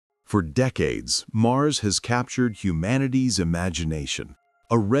For decades, Mars has captured humanity's imagination,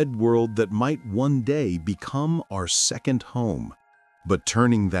 a red world that might one day become our second home. But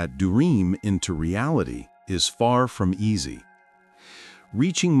turning that dream into reality is far from easy.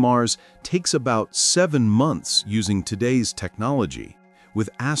 Reaching Mars takes about 7 months using today's technology, with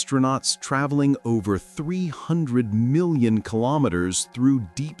astronauts traveling over 300 million kilometers through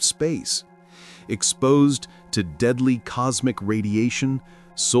deep space, exposed to deadly cosmic radiation,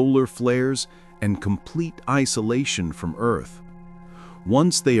 solar flares, and complete isolation from Earth.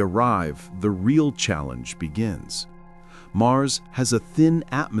 Once they arrive, the real challenge begins. Mars has a thin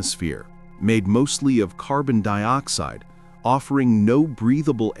atmosphere, made mostly of carbon dioxide, offering no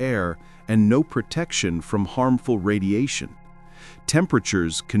breathable air and no protection from harmful radiation.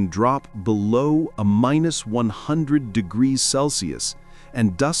 Temperatures can drop below -100 degrees Celsius,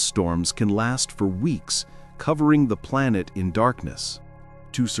 and dust storms can last for weeks, covering the planet in darkness.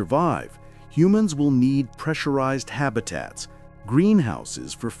 To survive, humans will need pressurized habitats,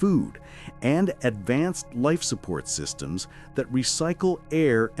 greenhouses for food, and advanced life support systems that recycle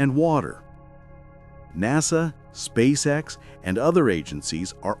air and water. NASA, SpaceX, and other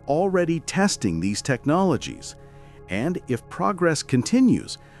agencies are already testing these technologies, and if progress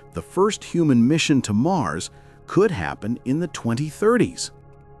continues, the first human mission to Mars could happen in the 2030s.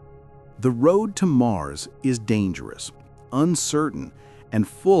 The road to Mars is dangerous, uncertain, and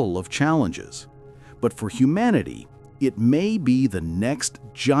full of challenges. But for humanity, it may be the next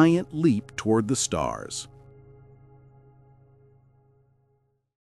giant leap toward the stars.